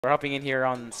We're hopping in here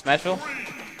on Smashville.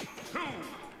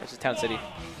 This is Town City.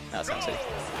 No, it's Town City.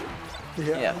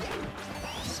 Yeah.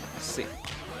 Let's see.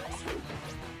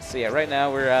 So yeah, right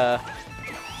now we're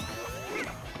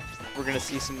gonna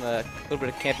see some little bit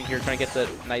of camping here, trying to get the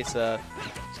nice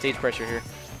stage pressure here.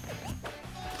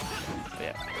 But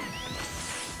yeah,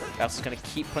 Val's just gonna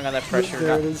keep putting on that pressure.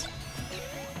 There it is.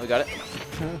 We got it.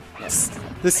 Yes.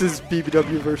 This is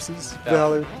BBW versus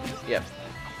Valor. Yep.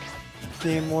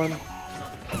 Game 1.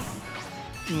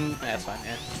 Yeah, that's fine.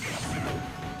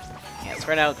 Yeah. So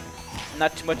right now,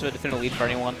 not too much of a definitive lead for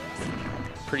anyone.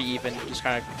 Pretty even. Just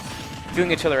kind of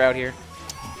feeling each other out here.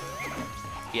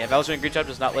 Yeah, Val's doing a great job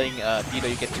just not letting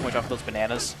BBW get too much off those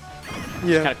bananas. Yeah.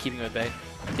 Just kind of keeping him at bay,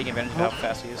 taking advantage of how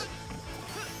fast he is.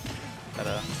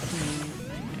 But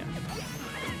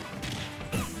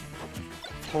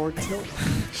Forward tilt.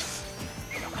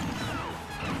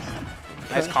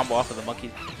 nice combo off of the monkey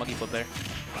flip there.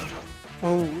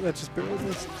 Oh, that just barely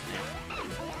missed.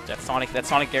 That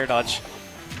Sonic air dodge,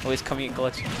 always coming in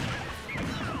clutch.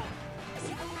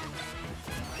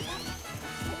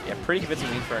 Yeah, pretty convincing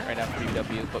lead for it right now for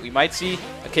BBW, but we might see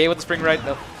a KO with the spring right.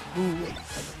 No.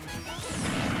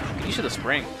 Good use of the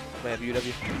spring by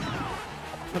BBW.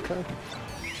 Okay.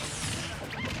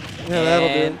 Yeah, that'll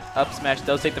do it. Up smash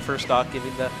does take the first stock,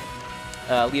 giving the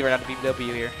lead right now to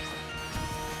BBW here.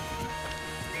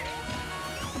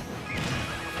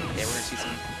 Yeah, we're gonna see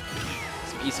some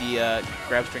easy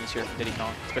grab strings here from Diddy,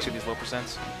 especially these low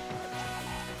percents.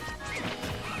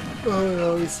 Oh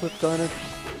no, he slipped on it.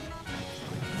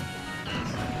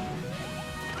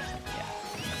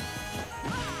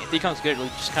 Yeah, Diddy Kong's good, really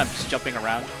just kind of just jumping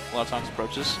around a lot of times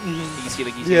approaches. You can see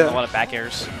like he's Yeah. getting a lot of back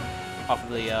airs off of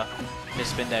the mid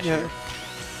spin dash here.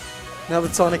 Now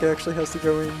that Sonic actually has to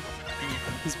go in,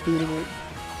 he's beating it.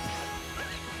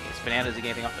 It's bananas to get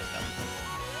anything off this now.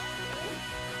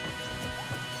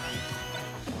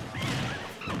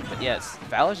 But yes,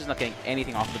 Valor's just not getting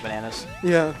anything off of the bananas.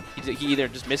 Yeah. He either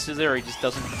just misses it or he just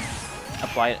doesn't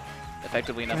apply it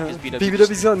effectively enough. Yeah. BBW's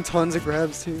BBW's gotten tons of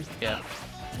grabs too. Yeah.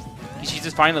 He's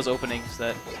just finding those openings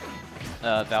that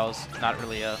Val's not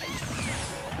really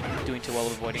doing too well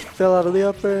with avoiding. Fell out of the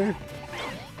up air.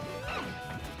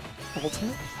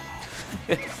 Ultimate?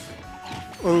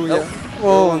 Oh yeah.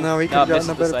 Oh, now he could have gotten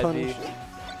a better punish.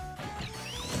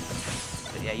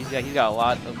 But yeah, he's got a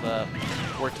lot of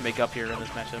work to make up here in this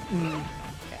matchup. Ooh,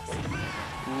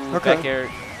 okay. Back air.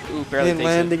 Ooh, barely takes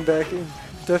landing it. back in.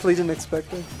 Definitely didn't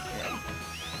expect it. Yeah.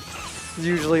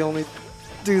 Usually only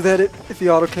do that if he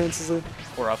auto cancels it.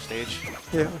 Or off stage.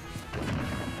 Yeah.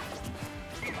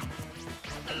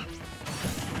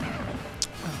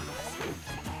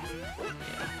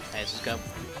 Nice, just gonna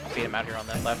fade him out here on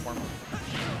that platform.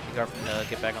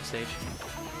 Get back on stage.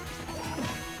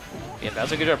 Yeah, that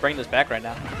was a good job bringing this back right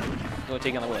now. Going to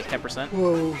take on the like 10%.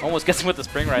 Whoa. Almost gets him with the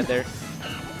spring right there.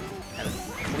 And a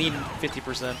clean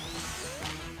 50%.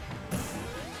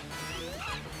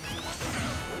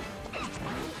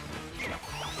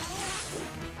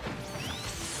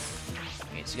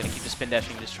 Okay, he's gonna keep the spin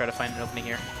dashing, just try to find an opening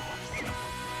here.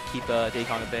 Keep Diddy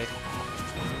Kong at bay.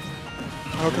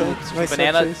 Okay, Ooh, nice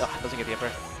banana. chase. Oh, doesn't get the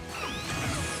upper.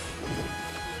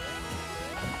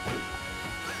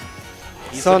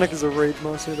 Sonic is a raid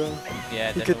monster though.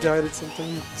 Yeah, he definitely. could die to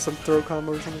something, some throw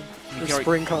combos or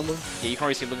spring combo. Yeah, you can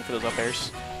already see him looking for those up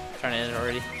airs. Trying to end it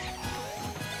already.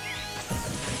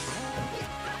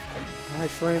 High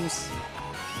frames.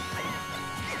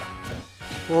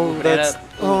 Whoa, Ooh, that's... banana.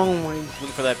 Oh my... Looking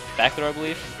for that back throw, I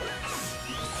believe.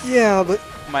 Yeah, but...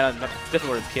 Might not,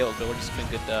 definitely would have killed, but we're just been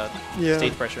good yeah.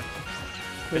 stage pressure.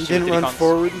 He Especially didn't with run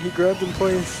forward, he grabbed in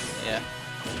place. Yeah.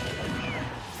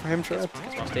 Frame trap.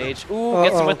 Gets him on stage. Ooh,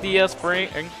 gets him with the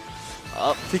spring.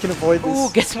 Up. He can avoid this.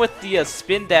 Ooh, gets him with the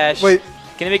spin dash. Wait.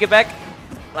 Can he make it back?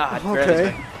 Ah,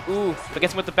 okay. Ooh, but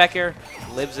gets him with the back air.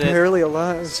 Lives it. Barely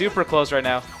alive. Super close right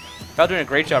now. Val doing a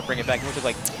great job bringing it back. It looks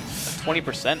like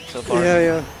 20% so far. Yeah,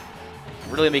 yeah.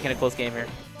 Really making a close game here.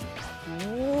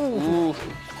 Ooh.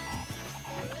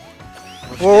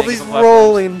 Whoa, he's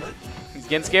rolling. He's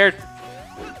getting scared.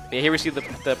 Yeah, here we see the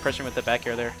pressure with the back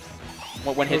air there.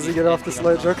 One hit. Does he get off the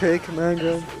sledge? Okay, command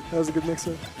grab. That was a good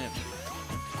mix-up. Yeah.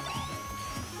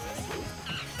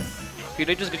 He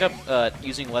did just good job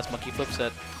using less monkey flips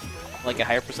at like a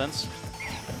higher percents.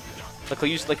 Like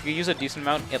he'll use a decent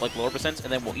amount at like lower percents,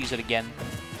 and then we'll use it again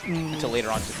until later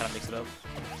on to kind of mix it up.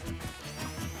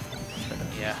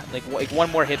 Yeah, like one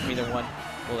more hit from either one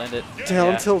will end it.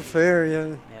 Down tilt fair,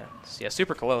 yeah. Yeah,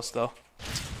 super close though.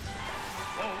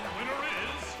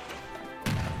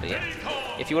 But yeah,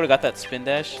 if you would have got that spin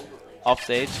dash off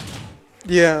stage,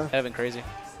 yeah, that'd have been crazy.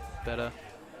 But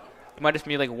it might just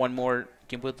be like one more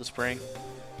Gimp with the spring.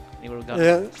 He would have gone.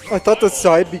 Yeah, I thought the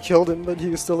side B killed him, but he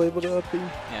was still able to up B.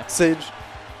 Yeah. Sage.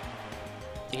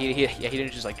 He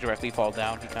didn't just like directly fall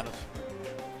down. He kind of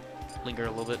lingered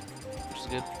a little bit, which is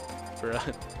good for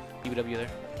BBW there.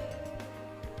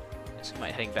 So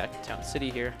might heading back to Town City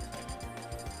here,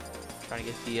 trying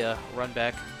to get the run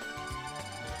back.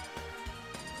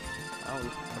 Oh,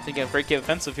 I'm thinking of break game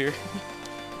offensive here.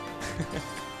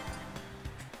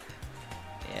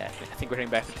 Yeah, I think we're heading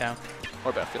back to town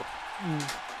or battlefield.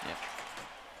 Yeah.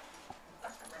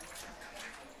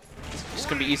 It's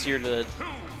gonna be easier to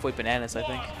avoid bananas, I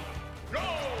think.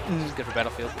 It's good for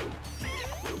battlefield.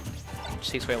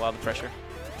 Just takes away a lot of the pressure.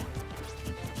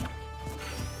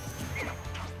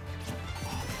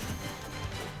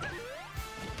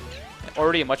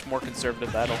 Already a much more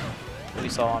conservative battle that we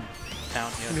saw on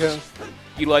town. You know, just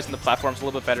utilizing the platforms a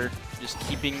little bit better, just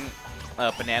keeping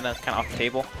banana kind of off the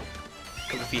table.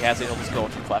 Because if he has it, he'll just go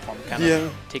into the platform and kind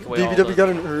of take away all the... BBW got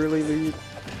an early lead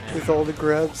with all the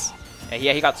grabs.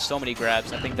 Yeah, he got so many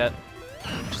grabs. I think that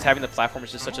just having the platform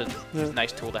is just such a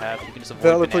nice tool to have. You can just avoid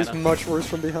Valor banana. plays much worse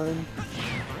from behind.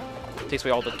 Takes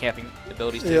away all the camping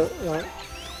abilities too. Yeah.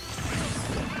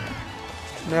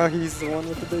 Now he's the one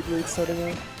with the big lead setting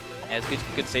up. Yeah, it's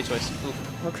good stage choice. Ooh.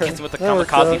 Okay. Gets him with the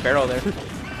kamikaze barrel there.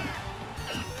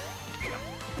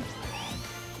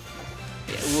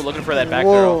 Yeah, ooh, looking for that back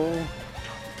barrel.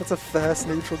 That's a fast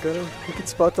neutral gutter. He can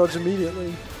spot dodge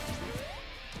immediately.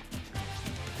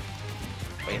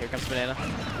 Wait, here comes banana.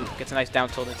 Ooh, gets a nice down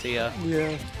tilt into the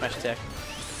smash attack.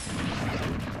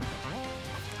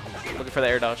 Looking for the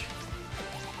air dodge.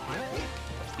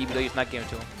 BBW's not giving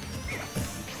it to him.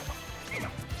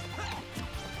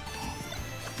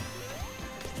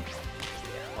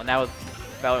 Well, now with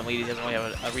Valor lead, he doesn't really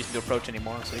have a reason to approach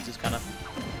anymore, so he's just kind of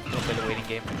going to play the waiting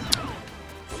game.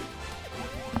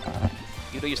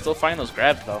 You're still finding those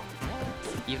grabs, though,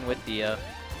 even with the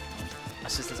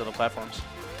assistance on the platforms.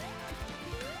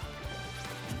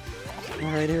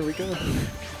 Alright, here we go.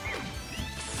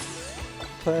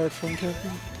 Platform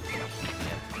camping.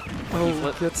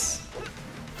 Oh,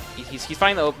 he's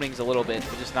finding the openings a little bit,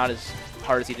 but just not as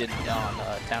hard as he did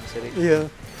on Town City. Yeah.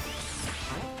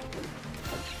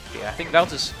 Yeah, I think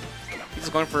he's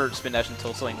just going for spin dash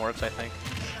until something works, I think.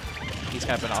 He's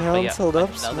kind of been off, but yeah, held up,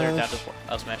 another down to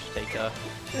smash to take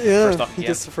yeah, he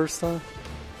gets the first time.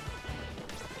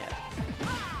 Yeah.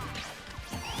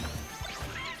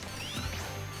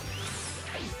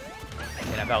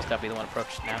 Yeah, that Val's got to be the one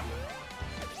approached now.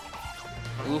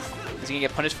 Oof, is he going to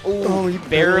get punished? Ooh, oh, he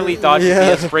barely dodged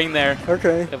the spring there.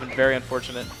 Okay. That would have been very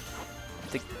unfortunate.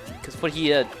 Because what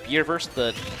he reversed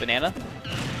the banana,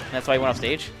 and that's why he went off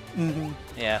stage?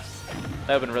 Yeah, that would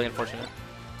have been really unfortunate.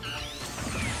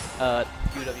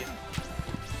 BBW.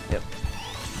 Yep.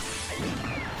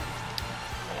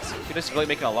 He's just really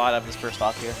making a lot of his first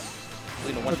stock here.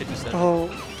 Leading 157. Oh,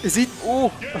 is he?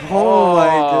 Ooh. Oh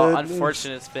my goodness.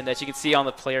 Unfortunate spin dash. You can see on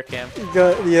the player cam. He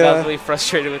got, I was really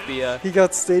frustrated with the. He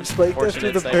got stage spiked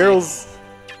after the barrels.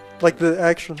 Like the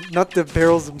actual, not the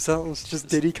barrels themselves, just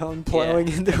Diddy Kong plowing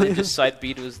into him. Just side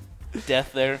B to his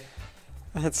death there.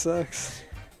 That sucks.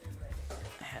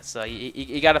 So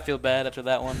you gotta feel bad after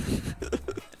that one,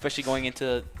 especially going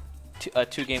into a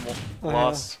two-game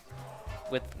loss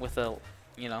with a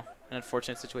an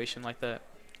unfortunate situation like that.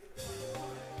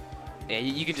 Yeah,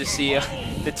 you can just see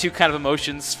the two kind of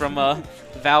emotions from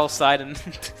Val's side and.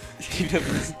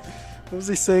 What was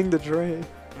he saying to Dre?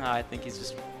 I think he's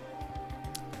just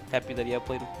happy that he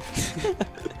outplayed him.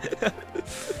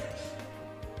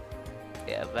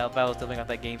 Yeah, Val's definitely got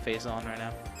that game face on right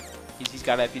now. He's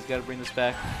got to bring this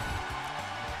back.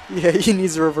 Yeah, he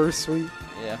needs a reverse sweep.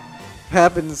 Yeah.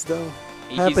 Happens though.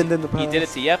 Happened in the past. He did it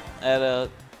to Yep at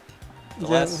the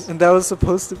last. And that was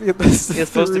supposed to be a best of 3.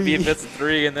 It's supposed to be a best of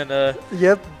 3, and then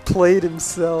Yep played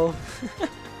himself.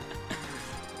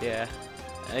 Yeah,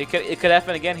 it could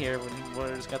happen again here when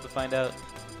we're just got to find out.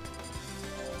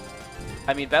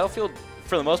 I mean, Battlefield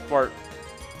for the most part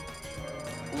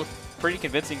looked pretty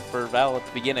convincing for Val at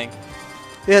the beginning.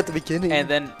 Yeah, at the beginning. And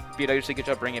then BBW did a good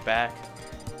job bringing it back.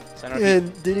 So I don't know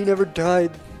and Diddy never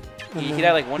died. He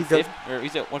died like 150, or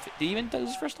he's at 150. Did he even do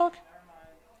his first talk?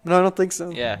 No, I don't think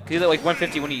so. Yeah, because he was at like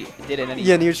 150 when he did it. And then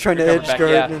and he was trying to edge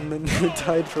guard and then he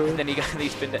died for it. And then he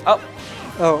spinned it. Oh!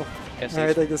 Oh.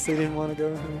 Alright, I guess they didn't want to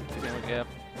go. Yeah.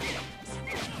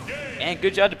 And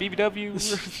good job to BBW.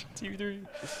 TV3.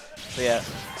 So yeah,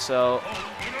 so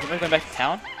we're going back to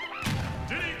town.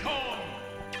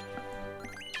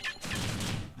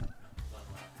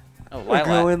 Oh, Lila.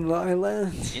 Going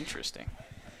Lila. Interesting.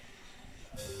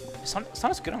 It's not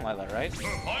as good on Lila, right?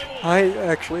 I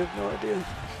actually have no idea.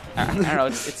 I don't know.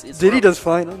 It's Diddy does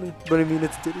fine on it, but I mean,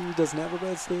 it's Diddy. He doesn't have a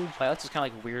bad stage. Violet's just kind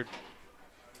of like weird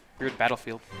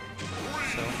battlefield.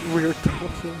 So Weird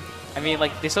battlefield. I mean,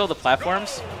 like they still have the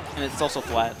platforms, and it's also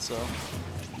flat. So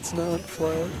It's not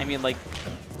flat. I mean, like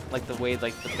the way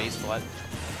like the base flat.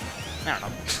 I don't know.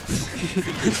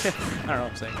 I don't know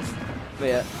what I'm saying. But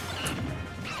yeah.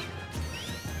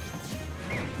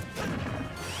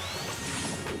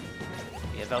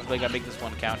 Yeah, Val's really gotta make this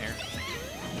one count here.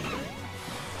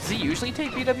 Does he usually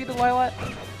take BW to Lilat?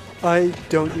 I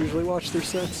don't usually watch their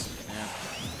sets.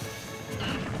 Yeah.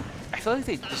 I feel like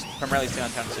they just primarily stay on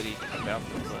Town City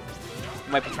battlefield, but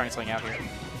they might be trying something out here.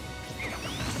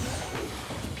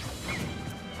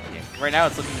 Yeah, right now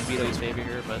it's looking in BW's favor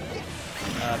here, but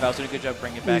Val's doing a good job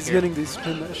bringing it back He's here. getting these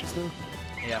spin dashes now.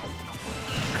 Yeah.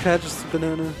 Catches the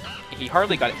banana. He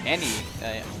hardly got any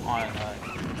on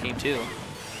game 2.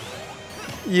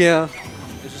 Yeah.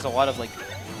 There's just a lot of like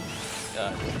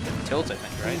tilts, I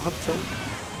think, right? Up tilt.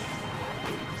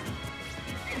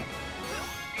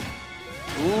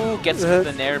 Ooh, gets with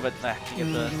the nair, but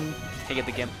can't get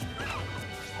the gimp.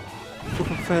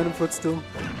 Phantom footstool.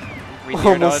 Read the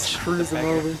air Almost dodge. screws him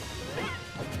over.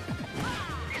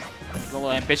 A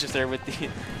little ambitious there with the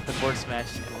forward smash.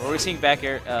 We're seeing back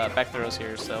air, back throws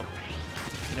here, so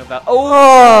you know about.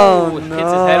 Oh, Hits no! his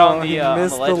head on the He on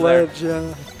missed the ledge there.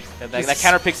 yeah. That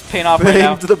counter pick's paying off right now.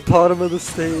 Banged to the bottom of the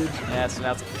stage. Yeah, so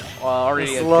now it's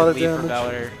already That's a a lot good of lead for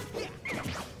damage. Valor.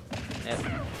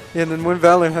 Yeah. Yeah, and then when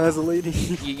Valor has a lead,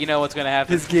 You know what's gonna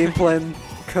happen. his game plan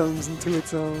comes into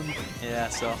its own. Yeah,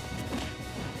 so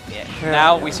yeah. Yeah,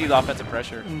 Now yeah. we see the offensive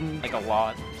pressure like a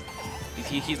lot.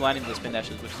 He's landing the spin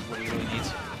dashes, which is what he really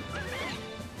needs.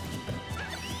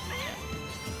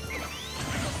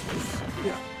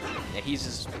 Yeah. Yeah, he's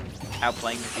just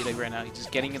outplaying the Diddy right now. He's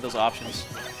just getting in those options,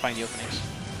 finding the openings.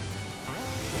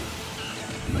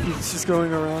 He's just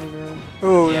going around and around.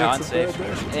 Oh, Yeah, that's a bad unsafe.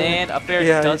 dash attack. And up there,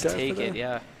 Yeah, he does he died take for it. that.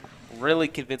 Yeah, really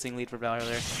convincing lead for Valor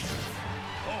there.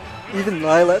 Even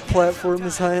Lilat platform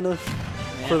is high enough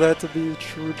Yeah. for that to be a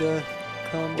true death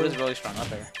combo. What is really strong up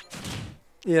there?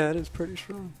 Yeah, it is pretty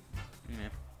strong. Yeah.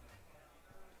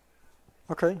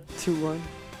 Okay, 2-1.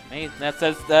 Hey, that's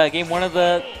game 1 of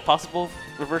the possible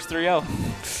reverse 3-0.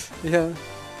 Yeah,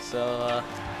 So,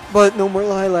 but no more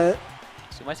Lilat.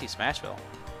 so we might see Smashville.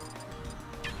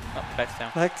 Oh, back to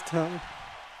town. Back to town.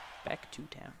 Back to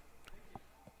town.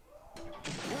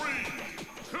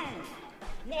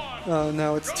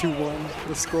 Now it's 2-1,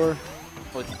 the score.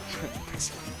 What?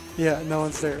 Yeah, no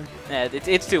one's there. Yeah,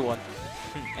 it's 2-1.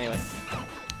 Anyway.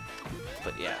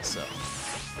 But yeah, so.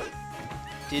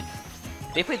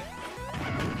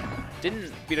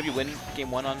 Didn't BW win game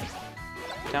 1 on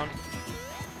town?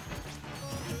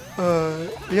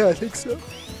 Yeah, I think so.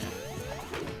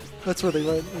 That's where they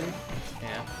went. Yeah.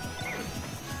 Yeah.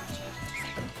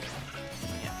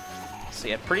 So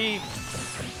yeah, pretty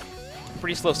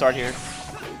slow start here.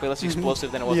 Way less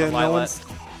explosive than it was Yeah, on Lilat.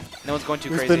 No one's going too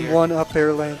There's crazy been here. one up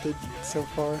air landed so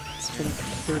far. It's been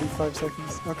 35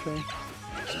 seconds. Okay.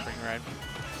 Spring ride.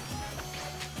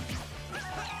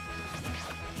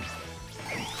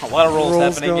 A lot of rolls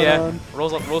happening, going yeah. on.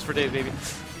 Rolls for days, baby.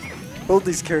 Both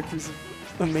these characters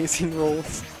have amazing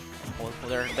rolls. Well,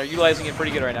 they're utilizing it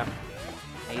pretty good right now.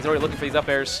 And he's already looking for these up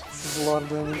airs. This is a lot of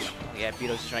damage. Yeah,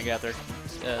 Vito's just trying to get out there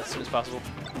as soon as possible.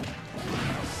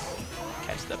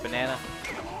 Catch that banana.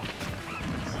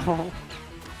 Oh.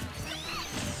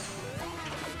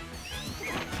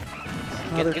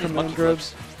 Another Get his command monkey grabs.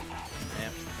 flips.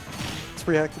 Yeah. It's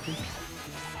reactive.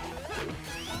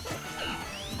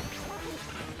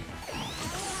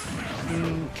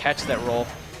 Catch that roll.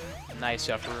 Nice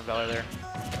job for Valor there.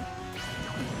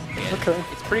 Yeah, Okay.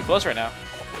 It's pretty close right now.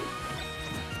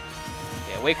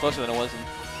 Yeah, way closer than it was in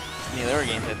any of the other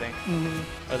games, I think.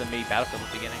 Other than maybe Battlefield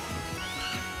at the beginning.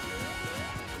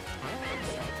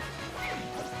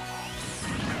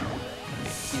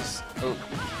 He's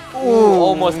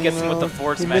almost gets him with the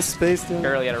forward He smash. misspaced him.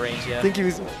 Barely out of range, yeah. I think he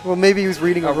was. Well, maybe he was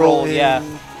reading a roll, in. yeah.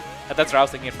 That's what I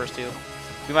was thinking at first too.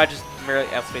 We might just barely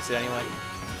outspace it anyway.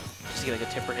 Just to get like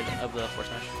a tipper hit of the forward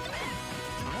smash.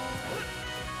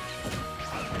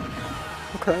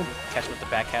 Okay. Catch him with the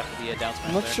back half of the down smash.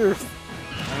 I'm not there. sure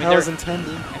if I mean, that was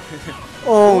intended.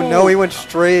 Oh no, he went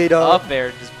straight up. Up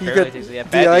there, just He barely got takes it. Yeah, the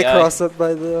bad eye DI. cross up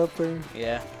by the upper.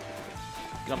 Yeah.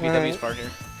 Good on BW's Alright. part here.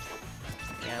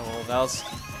 Yeah, well, Val's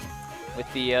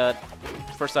with the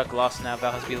first stock loss now.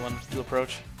 Val has to be the one to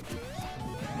approach.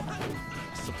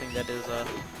 Something that is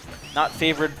not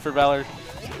favored for Valor.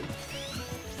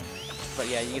 But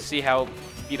yeah, you can see how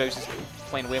BW's just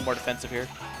playing way more defensive here.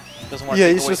 Doesn't want to Yeah,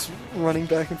 take he's away. just running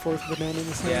back and forth with banana in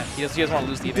his hand. Yeah, he doesn't want to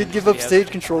lose the He did advantage give that up he has. stage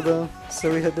control though,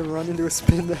 so he had to run into a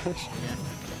spin dash. Yeah.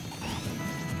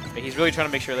 But he's really trying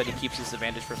to make sure that he keeps his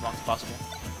advantage for as long as possible.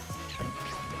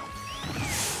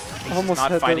 He's Almost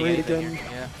not had that finding lead anything again. here.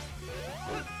 Yeah.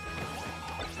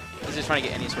 He's just trying to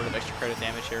get any sort of extra credit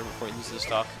damage here before he loses his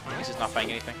stock. He's just not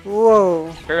finding anything.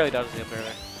 Whoa. Barely dodges the up air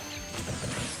there.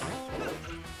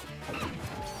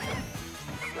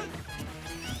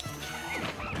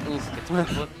 Oof, gets a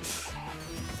flip.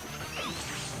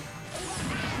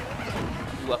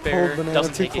 Ooh, up air, Hold banana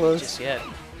doesn't too take close. it just yet.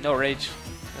 No rage.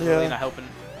 That's Yeah. really not helping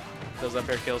those up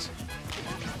air kills.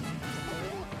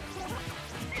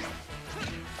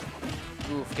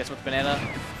 Oof, gets with banana.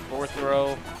 Forward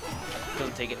throw.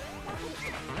 Doesn't take it.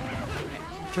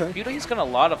 Okay. BBW's got a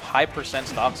lot of high percent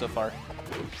stock so far.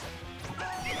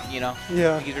 You know?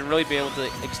 Yeah. He's been really be able to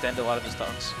extend a lot of his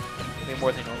stocks. Way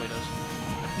more than he normally does.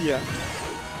 Yeah.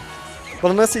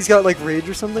 But unless he's got like rage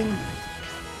or something,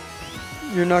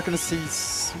 you're not gonna see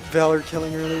Valor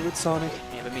killing early with Sonic.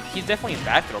 Yeah, but I mean, he's definitely in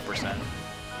back throw percent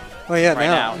Oh yeah, right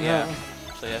now. yeah.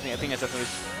 So yeah, I think that's definitely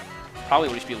probably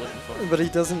what he should be looking for. But he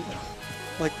doesn't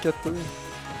like get the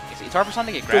It's hard for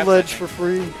Sonic to get grabbed. ledge for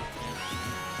free.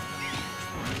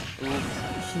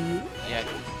 Oof. He, Yeah,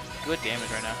 good damage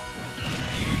right now.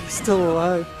 he's still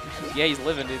alive. Yeah, he's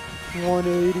living, dude.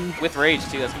 180. With rage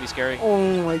too, that's gonna be scary.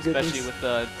 Oh my goodness. Especially with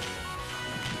the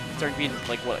starting being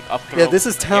like what, like up throw. Yeah, this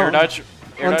is Air Town. dodge.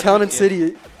 Air On dodge, Town and yeah.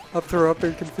 City, up throw up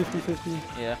air can 50-50.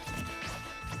 Yeah.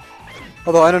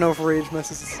 Although I don't know if rage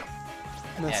messes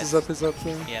Yes. up his up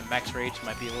throw. Yeah, max rage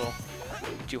might be a little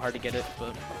too hard to get it,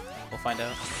 but we'll find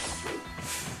out.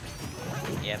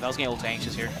 Yeah, Val's getting a little too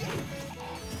anxious here.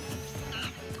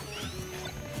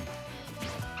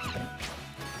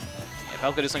 Yeah,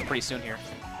 Val could do something pretty soon here,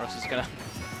 or else he's gonna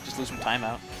just lose some time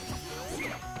out.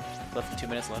 Less than 2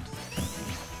 minutes left.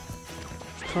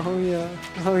 Oh yeah.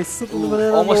 Oh, he's slipping the Ooh,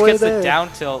 banana on almost the way gets there. the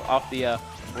down tilt off the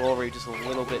roll where he just a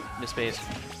little bit misspaced.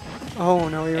 Oh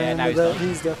no, he Yeah, ran now into he's that. done.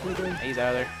 He's definitely dead. He's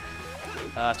out of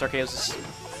there. Star Chaos is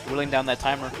whittling down that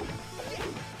timer.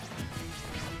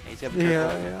 He's got to be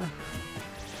careful. Yeah,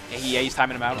 Yeah, he's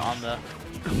timing him out on the,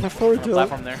 yeah. Forward on the tilt.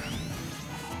 platform there.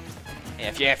 Yeah,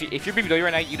 if you're BBW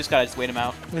right now, you just gotta just wait him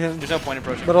out. Yeah. There's no point in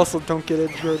approaching. But also don't get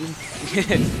edge guarded.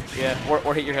 Yeah,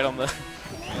 or hit your head on the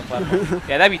platform.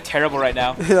 Yeah, that'd be terrible right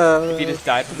now. Yeah. If he just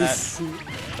died from that. this-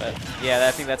 But yeah,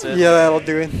 I think that's it. Yeah, that'll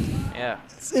do it. Yeah.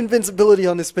 His invincibility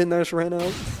on his spin dash ran out.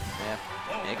 Yeah.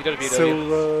 Yeah, good job to BBW.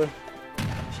 So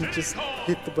he just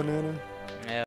hit the banana.